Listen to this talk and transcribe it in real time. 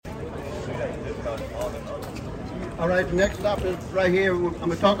All right, next up is right here. I'm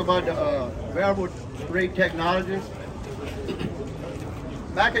going to talk about the variable rate technology.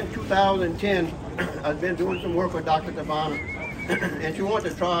 Back in 2010, I've been doing some work with Dr. Tabana, and she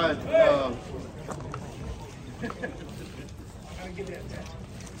wanted to try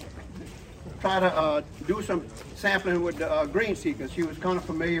do some sampling with the green seeker. She was kind of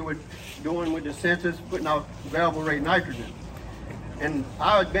familiar with doing with the sensors, putting out variable rate nitrogen. And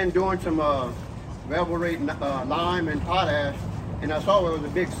I had been doing some variable rate lime and potash, and I saw it was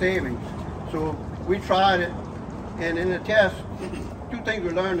a big savings. So we tried it, and in the test, two things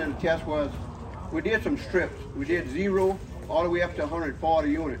we learned in the test was we did some strips. We did 0 all the way up to 140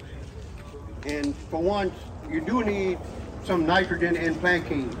 units. And for once, you do need some nitrogen in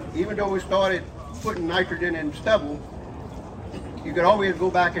plantain. Even though we started putting nitrogen in stubble, you could always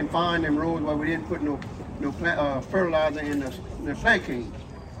go back and find them rows where we didn't put no fertilizer in the plantain.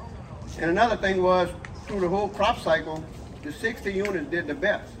 And another thing was, through the whole crop cycle, the 60 units did the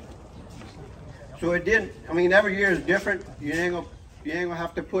best. So it didn't, I mean, every year is different. You ain't gonna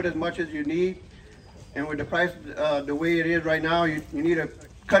have to put as much as you need. And with the price the way it is right now, you need to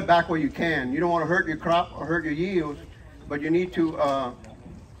cut back where you can. You don't want to hurt your crop or hurt your yields, but you need to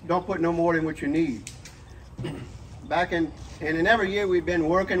don't put no more than what you need. And in every year we've been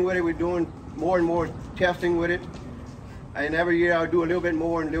working with it. We're doing more and more testing with it. And every year I'll do a little bit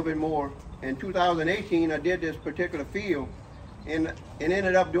more and a little bit more. In 2018, I did this particular field, and it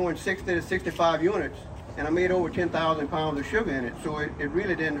ended up doing 60 to 65 units, and I made over 10,000 pounds of sugar in it. So it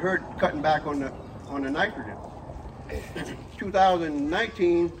really didn't hurt cutting back on the nitrogen.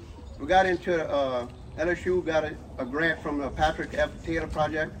 2019, we got into LSU got a grant from the Patrick F. Taylor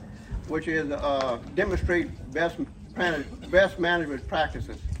Project, which is demonstrate best management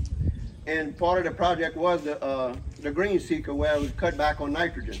practices. And part of the project was the green seeker, where we cut back on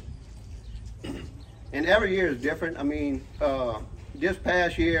nitrogen. And every year is different. I mean, this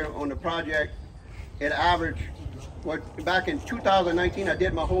past year on the project, it averaged, back in 2019, I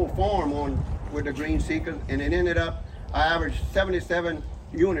did my whole farm with the green seekers, and it ended up, I averaged 77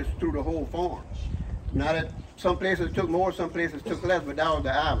 units through the whole farm. Now that some places took more, some places took less, but that was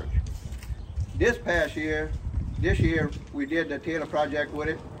the average. This year, we did the Taylor Project with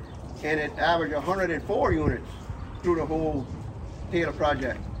it, and it averaged 104 units through the whole Taylor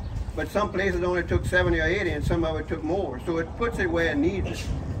Project. But some places only took 70 or 80, and some of it took more. So it puts it where it needs it.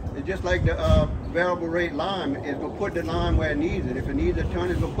 It's just like the variable rate lime. It's going to put the lime where it needs it. If it needs a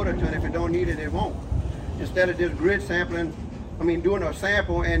ton, it's going to put a ton. If it don't need it, it won't. Instead of just grid sampling, doing a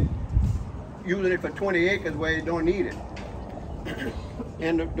sample and using it for 20 acres where you don't need it.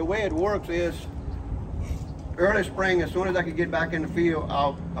 And the way it works is, early spring, as soon as I can get back in the field,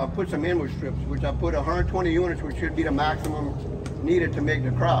 I'll put some inward strips, which I put 120 units, which should be the maximum needed to make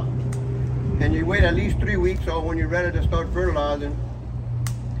the crop. And you wait at least 3 weeks, or when you're ready to start fertilizing,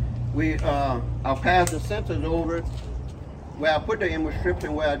 I'll pass the sensors over where I put the inward strips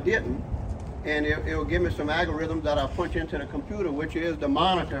and where I didn't, and it'll give me some algorithms that I'll punch into the computer, which is the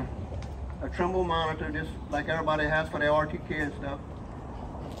monitor, a Trimble monitor, just like everybody has for their RTK and stuff.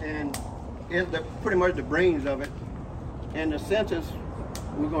 And it's pretty much the brains of it. And the sensors,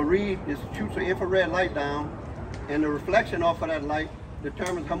 we're going to read, it shoots an infrared light down, and the reflection off of that light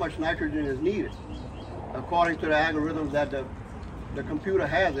determines how much nitrogen is needed, according to the algorithms that the computer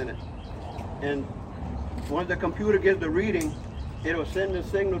has in it. And once the computer gets the reading, it'll send the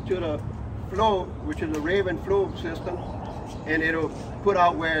signal to the flow, which is a Raven flow system, and it'll put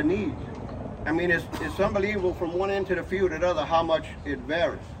out where it needs. It's unbelievable from one end to the field to the other how much it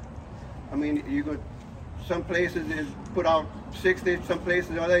varies. Some places it put out 60, some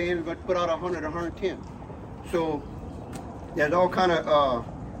places other end put out 100, 110. So there's all kind of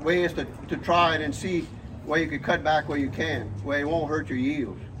ways to try it and see where you can cut back where you can, where it won't hurt your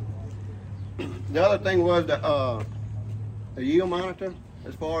yields. The other thing was the yield monitor.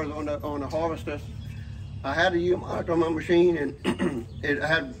 As far as on the harvesters, I had the yield monitor on my machine, and it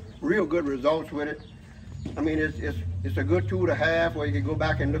had real good results with it. It's a good tool to have where you can go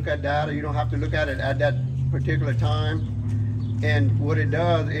back and look at data. You don't have to look at it at that particular time. And what it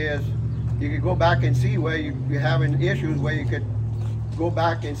does is you can go back and see where you're having issues, where you could go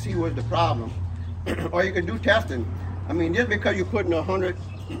back and see what's the problem. Or you can do testing. Just because you're putting 100,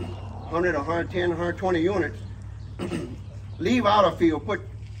 110, 120 units, leave out a field, put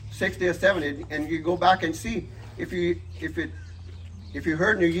 60 or 70, and you go back and see if you're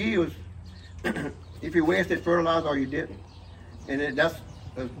hurting your yields, if you wasted fertilizer or you didn't. And that's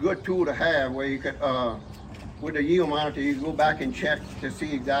a good tool to have, where you could, with the yield monitor, you go back and check to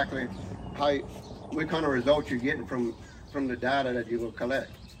see exactly what kind of results you're getting from the data that you will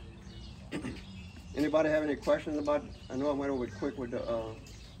collect. Anybody have any questions about, I know I went over it quick with the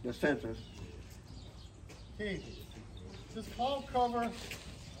sensors. Keith, does cloud cover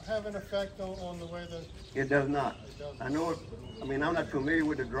have an effect on the way that? It does not. I know, I mean, I'm not familiar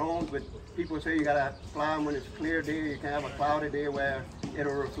with the drones, but people say you gotta fly them when it's clear day. You can have a cloudy day where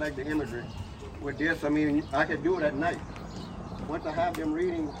it'll reflect the imagery. With this, I mean, I could do it at night. Once I have them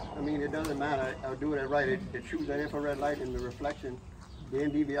reading, I mean, it doesn't matter. I'll do it at right. It shoots that infrared light and the reflection, the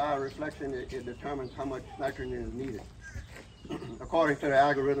NDVI reflection, it determines how much nitrogen is needed according to the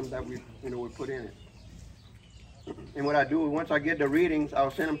algorithm that we put in it. And what I do, once I get the readings,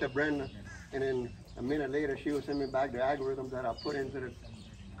 I'll send them to Brenda, and then a minute later, she will send me back the algorithms that I put into the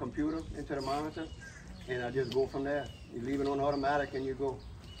computer, into the monitor, and I just go from there. You leave it on automatic and you go.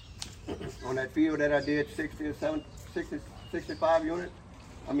 On that field that I did 65 units,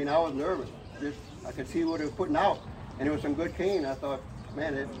 I mean, I was nervous. Just, I could see what it was putting out, and it was some good cane. I thought,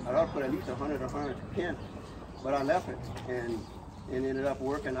 man, I ought to put at least 100 or 110, but I left it, and it ended up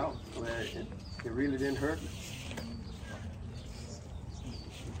working out. It really didn't hurt me.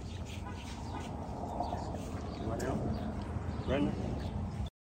 What else? Brenda?